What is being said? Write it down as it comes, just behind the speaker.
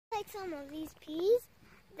some of these peas.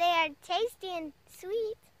 They are tasty and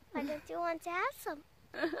sweet. Why don't you want to have some?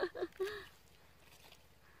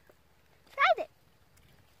 Try it.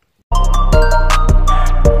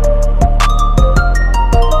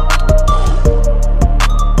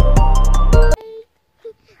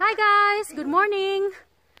 Hi guys! Good morning!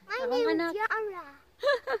 My name is Yara.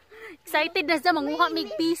 Excited na sa manguha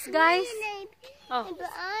mig peas guys. Oh.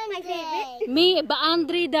 My favorite. Me,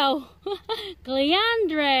 Baandre daw.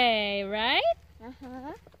 Cleandre, right?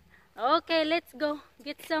 Okay, let's go.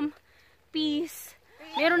 Get some peas.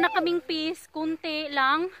 Meron na kaming peas, kunti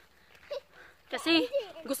lang. Kasi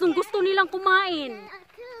gustong-gusto nilang kumain.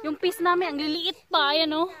 Yung peas namin, ang liliit pa.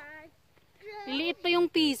 Ayan o. Liliit pa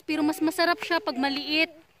yung peas, pero mas masarap siya pag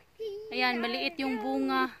maliit. Ayan, maliit yung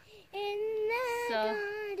bunga. So,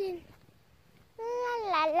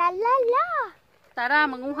 la la la la. tara,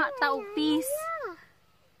 manguha tao peas.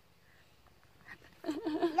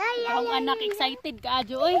 Ang anak excited ka,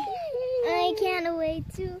 Joy. I can't wait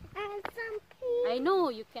to have some peas. I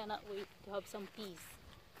know you cannot wait to have some peas.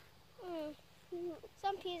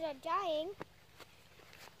 Some peas are dying.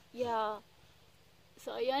 Yeah.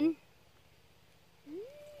 So, ayan.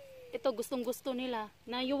 Ito, gustong-gusto nila.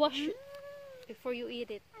 Now, you wash it before you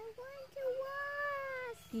eat it. I want to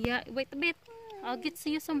wash. Yeah, wait a bit. I'll get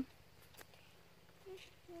you some.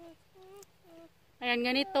 Ayan,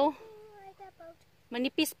 ganito.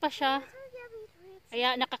 Manipis pa siya.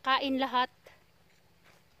 Kaya nakakain lahat.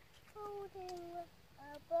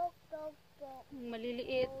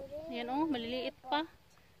 Maliliit. Ayan oh, maliliit pa.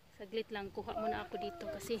 Saglit lang, kuha muna ako dito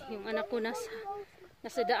kasi yung anak ko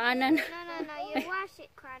nasa daanan. No, you wash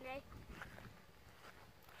it, Conrad.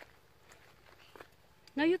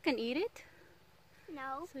 Now you can eat it?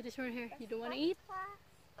 No. So this one here, you don't want to eat?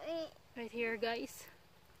 Right here, guys.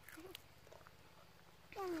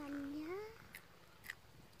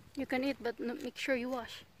 You can eat, but make sure you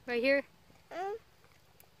wash. Right here.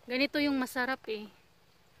 Ganito yung masarap eh.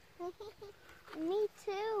 Me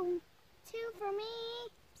too. 2 for me.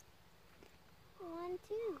 1,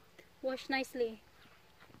 2. Wash nicely.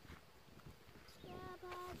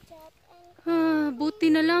 and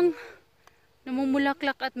Buti na lang.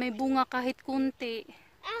 Namumulaklak at may bunga kahit kunti.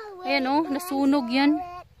 Ayan oh, nasunog yan.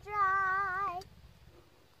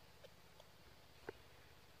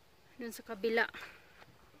 Doon sa kabila.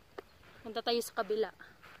 Punta tayo sa kabila.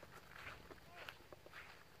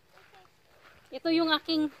 Ito yung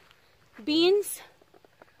aking beans.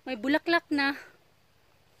 May bulaklak na.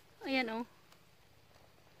 Ayan oh.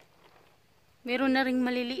 Meron na ring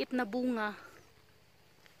maliliit na bunga.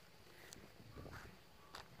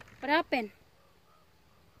 What happened?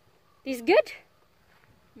 Tastes good?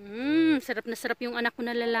 Sarap na sarap yung anak ko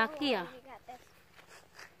na lalaki ah.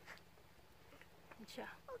 Ayan siya.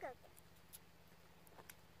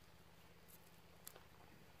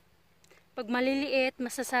 Pag maliliit,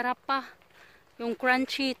 masasarap pa. Yung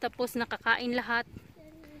crunchy, tapos nakakain lahat.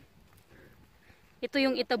 Ito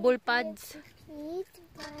yung eatable pods.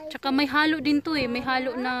 Tsaka may halo din to eh. May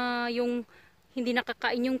halo na yung hindi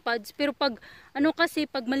nakakain yung pods. Pero pag, ano kasi,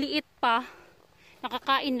 pag maliit pa,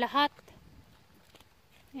 nakakain lahat.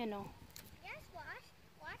 Yan o. Yes,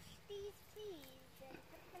 wash these seeds and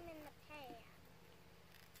put them in the pan.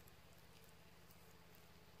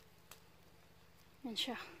 Yan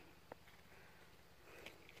siya.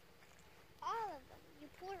 All of them. You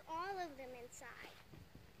pour all of them inside.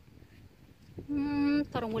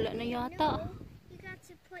 Parang wala na yata. No, you got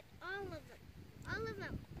to put all of them. All of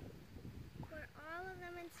them. Pour all of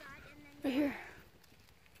them inside and then... Right here.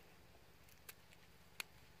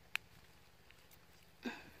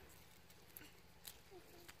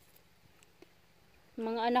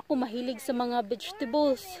 Mga anak ko mahilig sa mga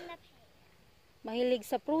vegetables. Mahilig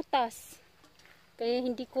sa prutas. Kaya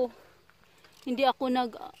hindi ako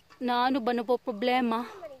problema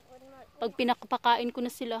pag pinakapakain ko na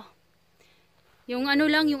sila. Yung ano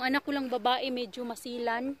lang, yung anak ko lang babae medyo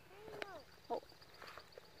masilan. Oh.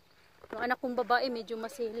 Yung anak kong babae medyo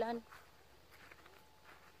masilan.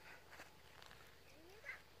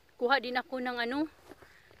 Kuha din ako ng ano,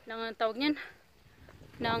 ng tawag niyan,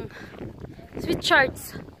 ng sweet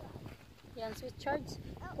charts. Yan, sweet charts.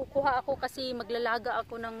 Kukuha ako kasi maglalaga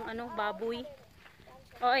ako ng ano, baboy.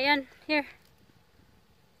 Oh, ayan, here.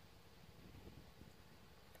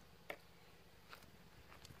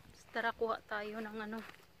 Tara, kuha tayo ng ano.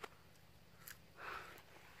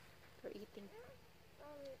 For eating.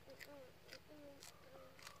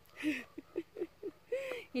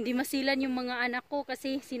 Hindi masilan yung mga anak ko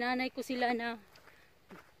kasi sinanay ko sila na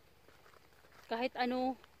kahit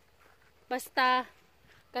ano basta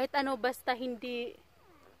hindi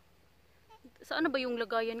Saan na ba yung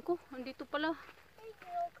lagayan ko? Andito pala.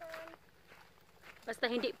 Basta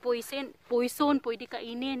hindi poison. Poison, pwede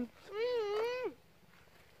kainin.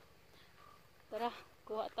 Tara,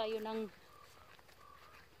 kuha tayo ng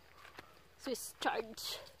Swiss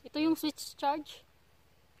charge. Ito yung Swiss charge.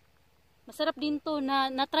 Masarap din to.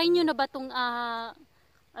 Na-try nyo na ba itong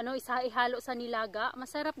ihalo sa nilaga?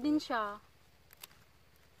 Masarap din siya.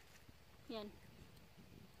 Yan.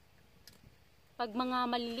 Pag mga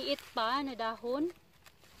maliliit pa na dahon,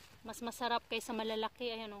 mas masarap kaysa malalaki.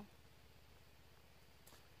 Ayan o.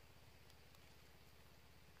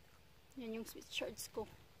 Yan yung Swiss charge ko.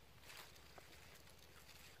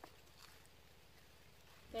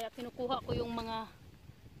 Kaya kinukuha ko yung mga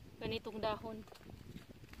ganitong dahon.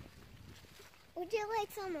 Would you like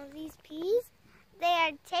some of these peas? They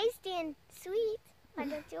are tasty and sweet. Why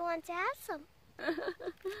don't you want to have some?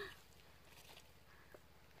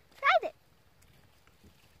 Try it.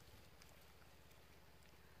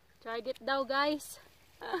 Tried it daw, guys.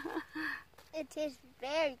 It tastes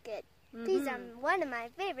very good. These are one of my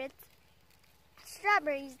favorites.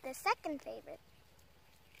 Strawberries, the second favorite.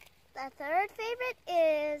 The third favorite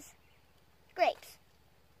is grapes.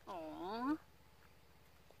 Aww.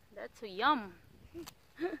 That's so yum.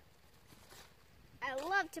 I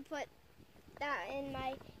love to put that in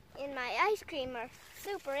my ice cream or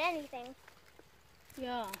soup or anything.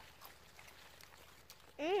 Yeah.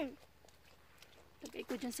 Lagay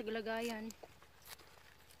ko dyan sa galagayan.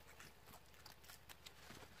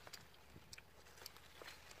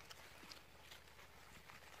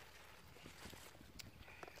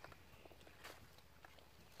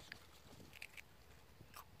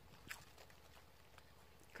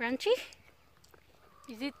 Crunchy?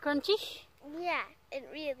 Is it crunchy? Yeah, it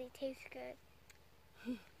really tastes good.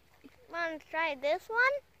 Want to try this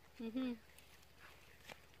one?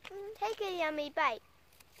 Take a yummy bite.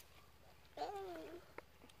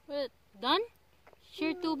 Wait, done?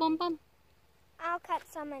 Share two, Bum Bum. I'll cut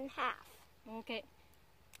some in half. Okay.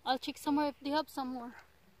 I'll check somewhere if they have some more.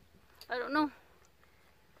 I don't know.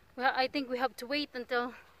 Well, I think we have to wait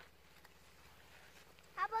until...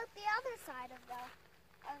 How about the other side of the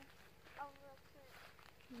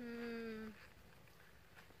tree?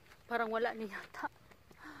 Parang wala na yata.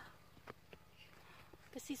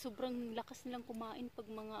 Kasi sobrang lakas nilang kumain pag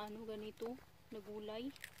mga ganito, na gulay.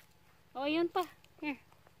 Oh, ayan pa. Here.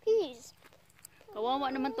 Peas. Kawawa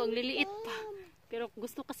naman to, ang liliit pa. Pero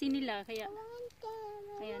gusto kasi nila, kaya...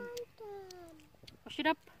 Ayan. Wash it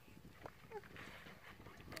up.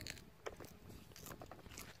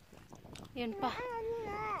 Ayan pa.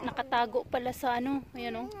 Nakatago pala sa ayan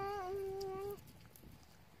o.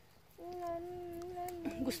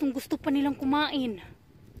 Gustong gusto pa nilang kumain.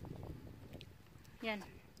 Yan.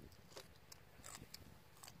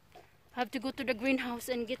 Have to go to the greenhouse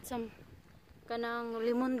and get some kanang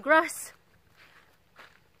lemongrass.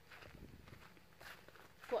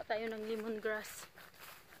 Kuha tayo ng lemongrass.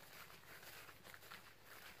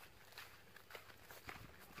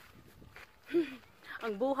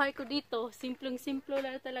 Ang buhay ko dito, simpleng-simple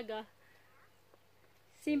lang talaga.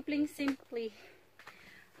 Simpleng-simple.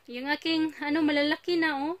 Yung aking, malalaki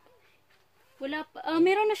na, oh. Wala pa,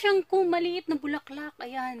 meron na siyang maliit na bulaklak.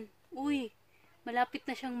 Ayan. Uy, malapit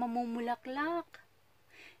na siyang mamumulaklak.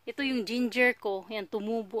 Ito yung ginger ko. Ayan,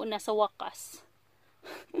 tumubo na sa wakas.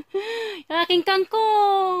 Yung aking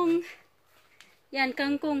kangkong. Yan,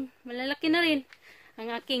 kangkong. Malalaki na rin. Ang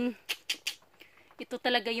aking, ito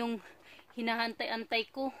talaga yung hinahantay-antay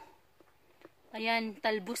ko. Ayan,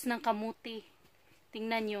 talbos ng kamuti.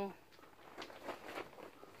 Tingnan nyo.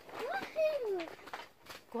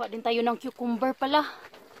 Kuha din tayo ng cucumber pala.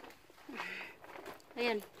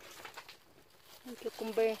 Ayan. Ang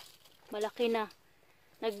cucumber. Malaki na.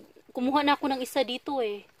 Kumuha na ako ng isa dito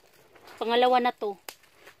eh. Pangalawa na to.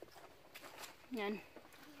 Yan.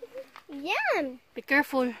 Yum! Be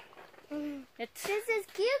careful. This is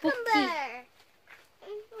cucumber.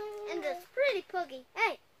 And it's pretty puggy.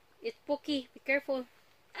 Hey! It's pokey. Be careful.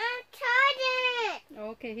 I tried it!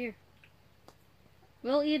 Okay, here.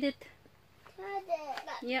 We'll eat it. Tried it.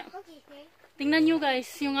 Yeah. Okay. Tingnan nyo guys,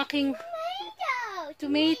 yung aking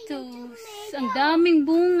Tomatoes. Ang daming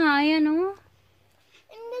bunga. Ayan oh.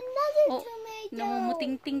 And another Oh, tomato.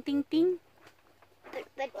 namumuting-ting-ting-ting.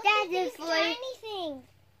 But that is for anything.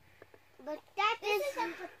 But that is a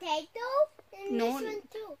potato. And No, this one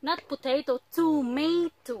too. not potato,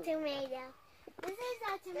 tomato. Tomato. This is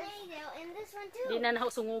a tomato, and this one too. Di na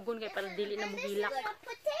sungugon kay para dili na And this muhilak. is a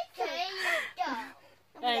potato.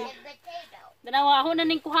 Ay. Potato. Danawa ako na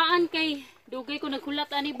ning kuhaan kay dugay ko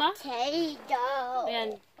naghulat ani ba? Potato.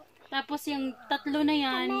 Ayan. Tapos yung tatlo na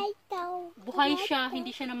yan, buhay siya,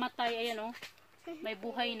 hindi siya namatay. Ayan, oh. May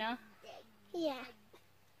buhay na. Yeah.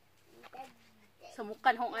 Sa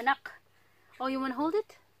mukha ng anak. Oh, you wanna hold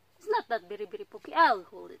it? It's not that very pokey. I'll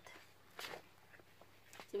hold it.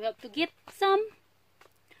 So we have to get some.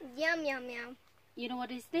 Yum, yum, yum. You know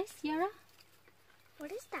what is this, Yara?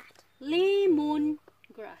 What is that? Lemon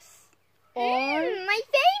grass. Or My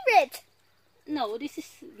favorite. no, this is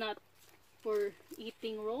not for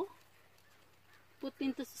eating raw. Put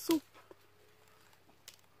into soup.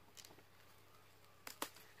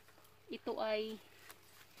 Ito ay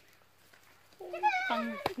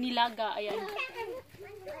pang nilaga. Ayan.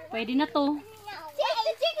 Pwede na to.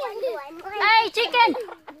 Hey, chicken!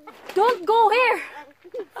 Don't go here!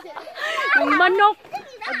 Yung manok.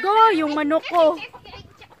 Ago, yung manok ko.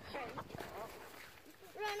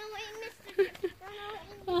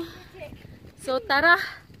 So, tara.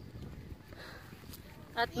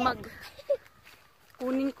 At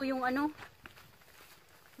kunin ko yung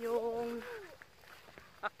yung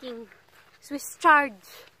aking Swiss charge.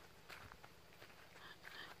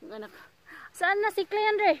 Yung anak. Saan na si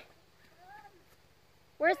Cleandre?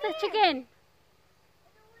 Where's the chicken?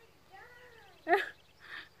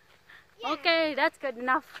 Okay, that's good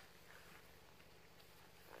enough.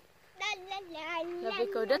 Sabi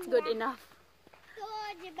ko, that's good enough.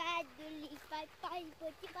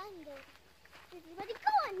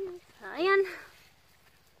 Ayan.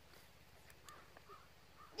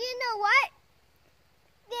 Do you know what?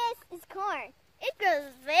 This is corn. It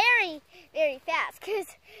grows very, very fast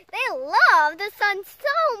because they love the sun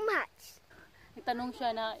so much. Itanong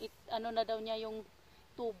siya na ano na daw niya yung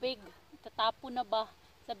tubig. Tatapon na ba?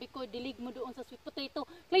 Sabi ko, dilig mo doon sa sweet potato.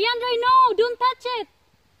 Cleandre, no! Don't touch it!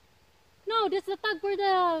 No, that's the tag for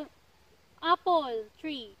the apple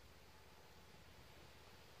tree.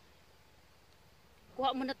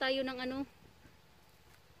 Kuha muna tayo ng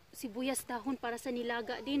sibuyas dahon para sa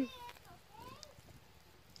nilaga din.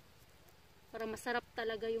 Para masarap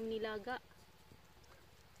talaga yung nilaga.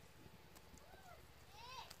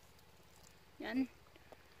 Yan.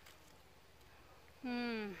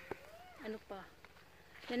 Ano pa?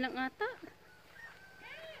 Yan lang ata.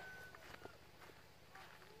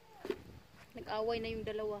 Nag-away na yung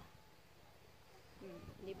dalawa.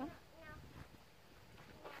 Di ba?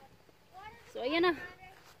 So, ayan na.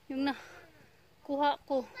 Yung kuha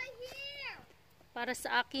ko para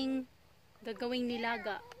sa aking gagawing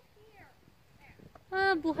nilaga.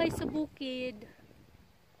 Buhay sa bukid.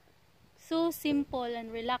 So simple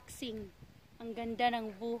and relaxing. Ang ganda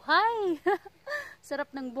ng buhay.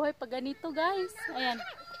 Sarap ng buhay pag ganito, guys. Ayan.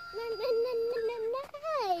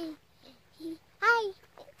 Hi.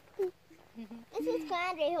 This is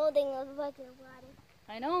Cleandre holding a bucket of water.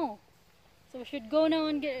 I know. So we should go now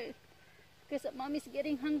and get, because mommy's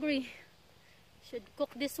getting hungry. Should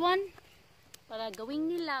cook this one para gawing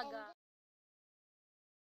nilaga.